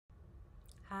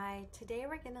Hi, today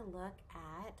we're going to look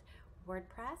at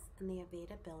WordPress and the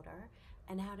Avada Builder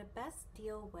and how to best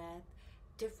deal with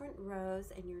different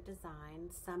rows in your design,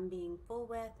 some being full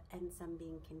width and some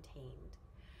being contained.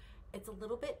 It's a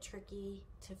little bit tricky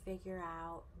to figure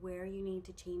out where you need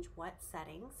to change what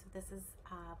settings. So this is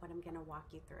what I'm going to walk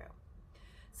you through.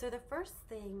 So the first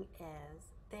thing is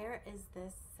there is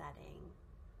this setting,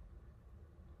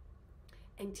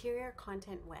 interior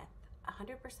content width,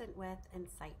 100% width and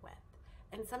site width.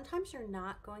 And sometimes you're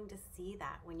not going to see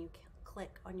that when you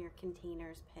click on your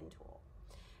containers pin tool.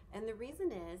 And the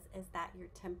reason is that your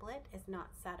template is not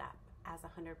set up as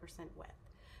 100% width.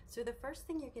 So the first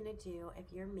thing you're going to do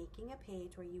if you're making a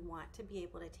page where you want to be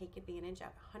able to take advantage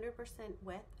of 100%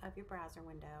 width of your browser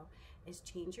window is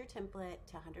change your template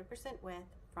to 100%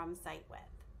 width from site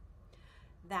width.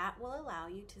 That will allow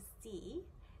you to see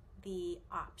the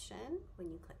option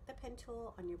when you click the pin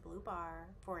tool on your blue bar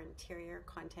for interior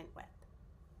content width.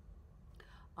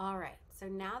 All right, so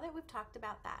now that we've talked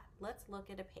about that, let's look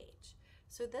at a page.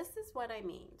 So this is what I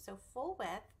mean. So full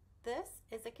width, this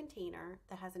is a container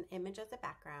that has an image as a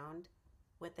background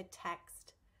with a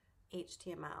text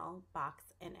HTML box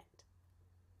in it.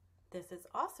 This is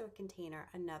also a container,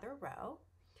 another row,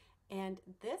 and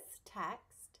this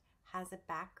text has a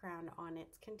background on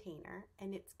its container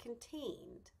and it's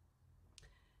contained.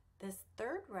 This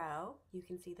third row, you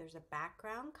can see there's a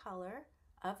background color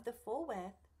of the full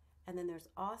width, and then there's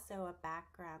also a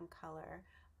background color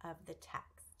of the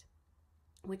text,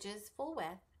 which is full width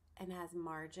and has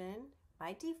margin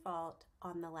by default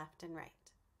on the left and right.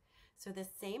 So the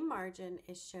same margin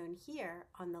is shown here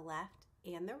on the left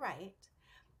and the right,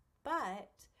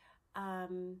 but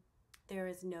there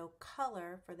is no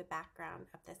color for the background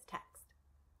of this text.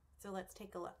 So let's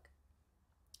take a look.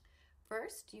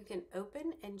 First, you can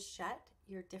open and shut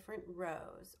your different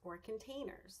rows or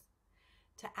containers.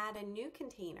 To add a new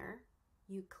container,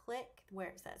 you click where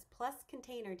it says plus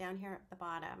container down here at the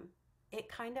bottom.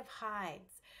 It kind of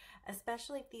hides,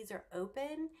 especially if these are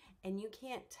open and you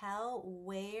can't tell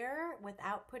where,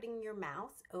 without putting your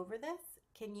mouse over this,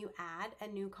 can you add a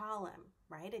new column,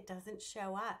 right? It doesn't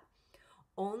show up.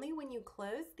 Only when you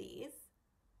close these,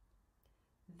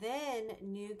 then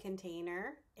new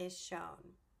container is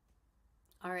shown.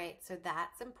 All right, so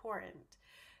that's important.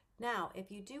 Now,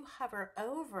 if you do hover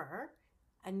over,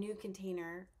 a new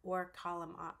container or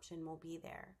column option will be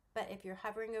there. But if you're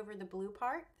hovering over the blue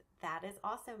part, that is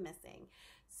also missing.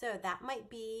 So that might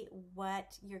be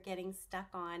what you're getting stuck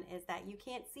on, is that you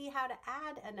can't see how to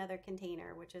add another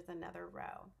container, which is another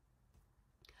row.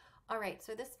 All right,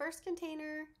 so this first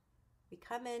container, we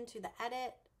come into the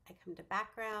edit, I come to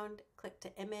background, click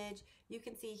to image. You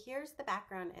can see here's the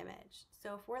background image.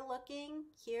 So if we're looking,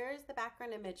 here's the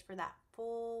background image for that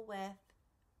full width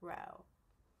row.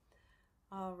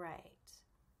 All right,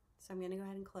 so I'm going to go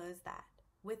ahead and close that.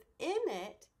 Within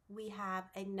it, we have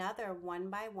another 1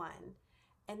 by 1,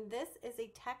 and this is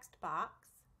a text box.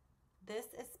 This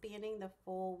is spanning the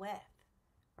full width,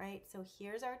 right? So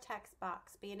here's our text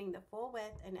box spanning the full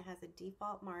width, and it has a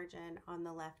default margin on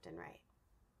the left and right.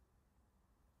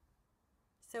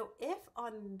 So if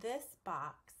on this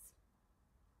box,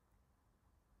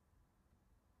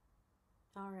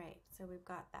 all right, so we've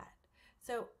got that.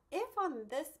 So if on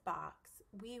this box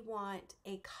we want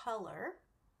a color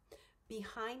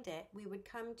behind it, we would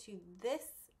come to this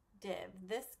div,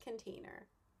 this container,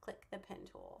 click the pen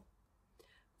tool.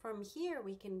 From here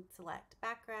we can select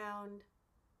background,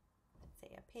 let's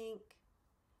say a pink,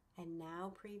 and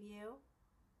now preview.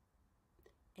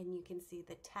 And you can see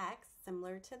the text,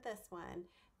 similar to this one,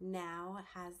 now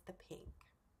has the pink.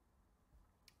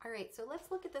 All right, so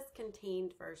let's look at this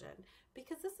contained version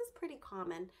because this is pretty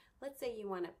common. Let's say you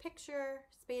want a picture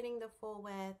spanning the full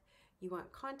width, you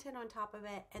want content on top of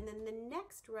it, and then the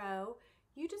next row,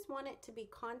 you just want it to be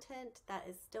content that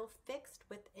is still fixed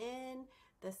within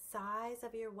the size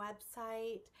of your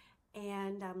website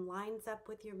and lines up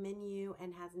with your menu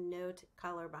and has no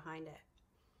color behind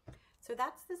it. So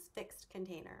that's this fixed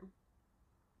container.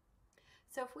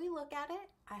 So if we look at it,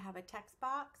 I have a text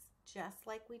box just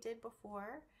like we did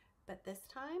before, but this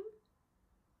time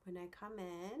when I come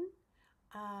in,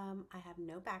 I have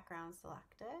no background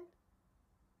selected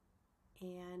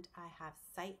and I have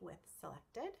site width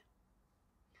selected.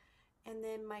 And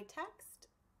then my text,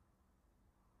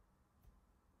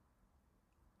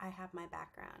 I have my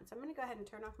background. So I'm going to go ahead and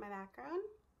turn off my background,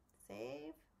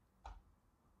 save,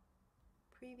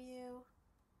 preview.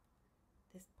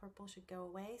 This purple should go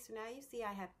away. So now you see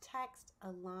I have text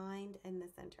aligned in the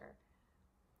center.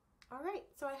 All right,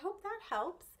 so I hope that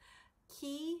helps.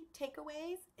 Key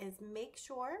takeaways is make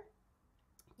sure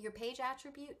your page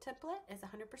attribute template is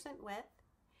 100% width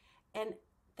and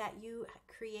that you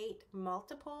create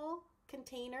multiple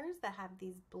containers that have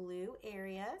these blue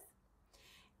areas,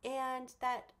 and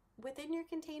that within your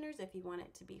containers, if you want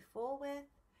it to be full width,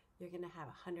 you're going to have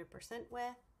 100%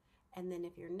 width. And then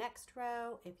if your next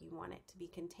row, if you want it to be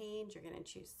contained, you're going to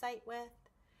choose site width.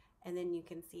 And then you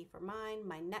can see for mine,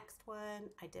 my next one,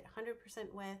 I did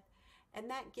 100% width. And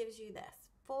that gives you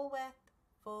this: full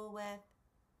width,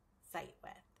 site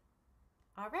width.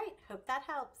 All right, hope that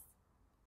helps.